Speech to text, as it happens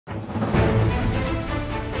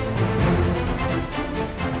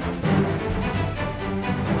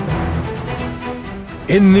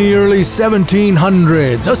In the early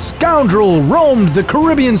 1700s, a scoundrel roamed the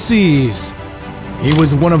Caribbean seas. He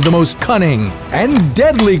was one of the most cunning and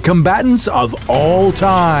deadly combatants of all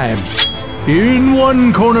time. In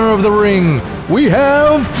one corner of the ring, we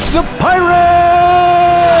have the pirate!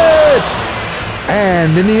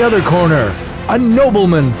 And in the other corner, a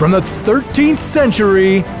nobleman from the 13th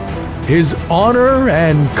century. His honor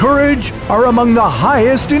and courage are among the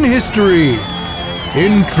highest in history.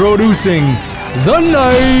 Introducing the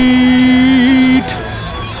Knight!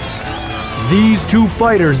 These two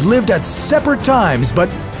fighters lived at separate times, but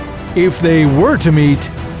if they were to meet,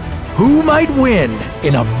 who might win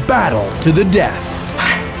in a battle to the death?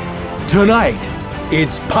 Tonight,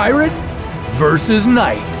 it's pirate versus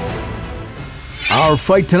knight. Our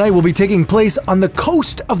fight tonight will be taking place on the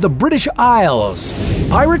coast of the British Isles.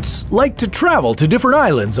 Pirates like to travel to different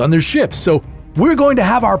islands on their ships, so we're going to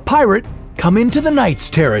have our pirate come into the knight's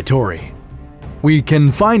territory. We can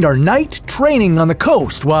find our knight training on the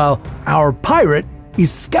coast while our pirate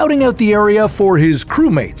is scouting out the area for his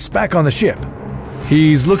crewmates back on the ship.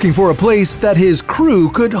 He's looking for a place that his crew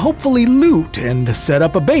could hopefully loot and set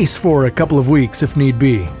up a base for a couple of weeks if need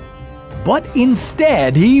be. But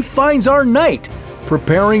instead, he finds our knight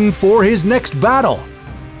preparing for his next battle.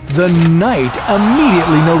 The knight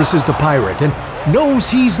immediately notices the pirate and knows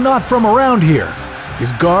he's not from around here.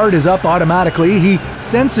 His guard is up automatically. He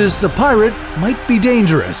senses the pirate might be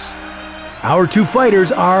dangerous. Our two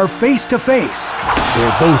fighters are face to face.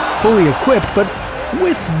 They're both fully equipped, but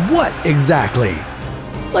with what exactly?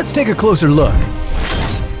 Let's take a closer look.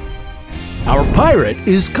 Our pirate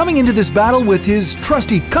is coming into this battle with his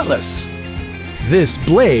trusty cutlass. This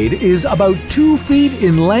blade is about 2 feet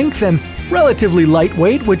in length and relatively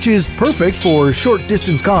lightweight, which is perfect for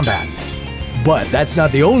short-distance combat. But that's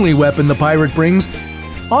not the only weapon the pirate brings.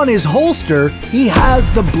 On his holster, he has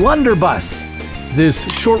the blunderbuss. This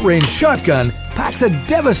short-range shotgun packs a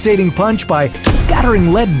devastating punch by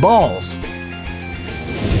scattering lead balls.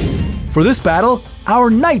 For this battle, our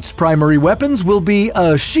knight's primary weapons will be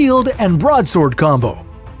a shield and broadsword combo.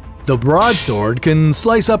 The broadsword can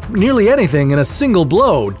slice up nearly anything in a single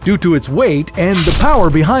blow due to its weight and the power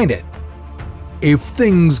behind it. If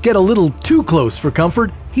things get a little too close for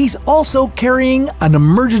comfort, he's also carrying an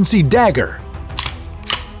emergency dagger.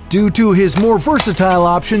 Due to his more versatile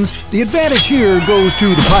options, the advantage here goes to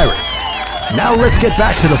the pirate. Now let's get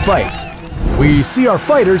back to the fight. We see our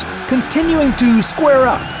fighters continuing to square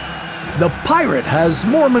up. The pirate has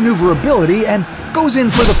more maneuverability and goes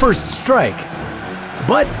in for the first strike.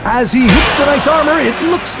 But as he hits the knight's armor, it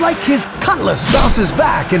looks like his cutlass bounces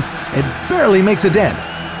back and it barely makes a dent.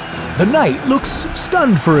 The knight looks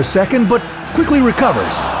stunned for a second, but quickly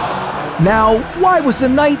recovers. Now, why was the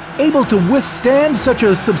knight able to withstand such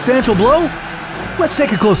a substantial blow? Let's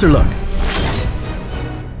take a closer look.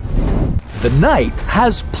 The knight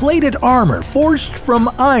has plated armor forged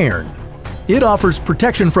from iron. It offers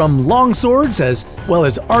protection from longswords as well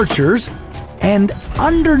as archers, and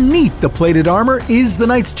underneath the plated armor is the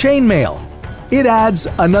knight's chainmail. It adds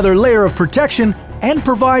another layer of protection and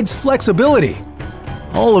provides flexibility.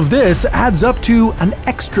 All of this adds up to an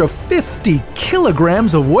extra 50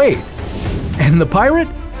 kilograms of weight. And the pirate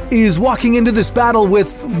is walking into this battle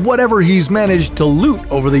with whatever he's managed to loot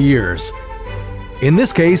over the years. In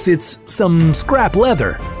this case, it's some scrap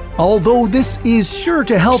leather. Although this is sure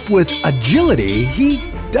to help with agility, he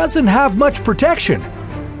doesn't have much protection.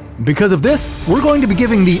 Because of this, we're going to be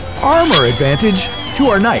giving the armor advantage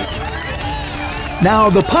to our knight.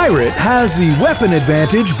 Now, the pirate has the weapon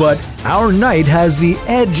advantage, but our knight has the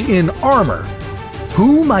edge in armor.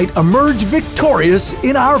 Who might emerge victorious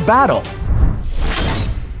in our battle?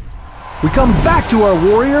 We come back to our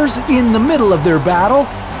warriors in the middle of their battle.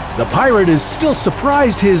 The pirate is still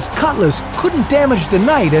surprised his cutlass couldn't damage the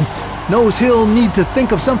knight and knows he'll need to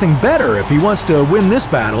think of something better if he wants to win this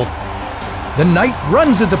battle. The knight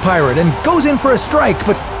runs at the pirate and goes in for a strike,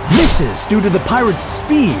 but misses due to the pirate's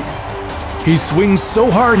speed. He swings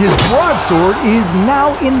so hard his broadsword is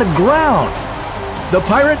now in the ground. The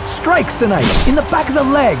pirate strikes the knight in the back of the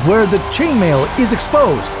leg where the chainmail is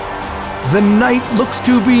exposed. The knight looks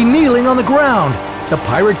to be kneeling on the ground. The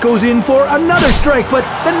pirate goes in for another strike, but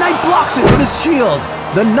the knight blocks it with his shield.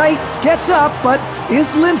 The knight gets up but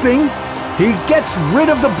is limping. He gets rid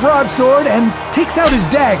of the broadsword and takes out his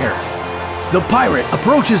dagger. The pirate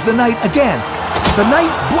approaches the knight again. The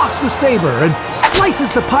knight blocks the saber and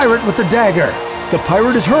slices the pirate with the dagger. The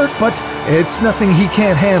pirate is hurt, but it's nothing he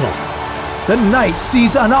can't handle. The knight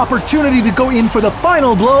sees an opportunity to go in for the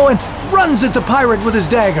final blow and runs at the pirate with his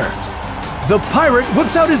dagger. The pirate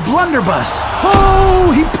whips out his blunderbuss.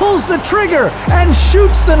 Oh, he pulls the trigger and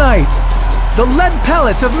shoots the knight. The lead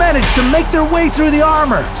pellets have managed to make their way through the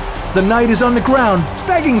armor. The knight is on the ground,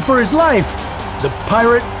 begging for his life. The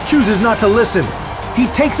pirate chooses not to listen. He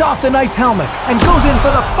takes off the knight's helmet and goes in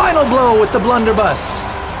for the final blow with the blunderbuss.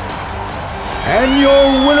 And your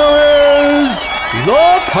winner is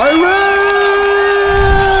the pirate!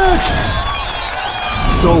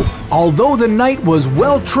 So, although the knight was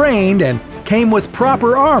well trained and came with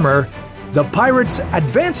proper armor, the pirate's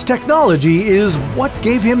advanced technology is what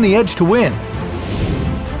gave him the edge to win.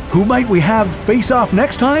 Who might we have face off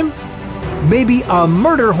next time? Maybe a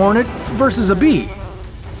murder hornet versus a bee.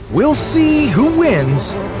 We'll see who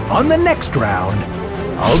wins on the next round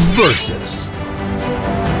of Versus.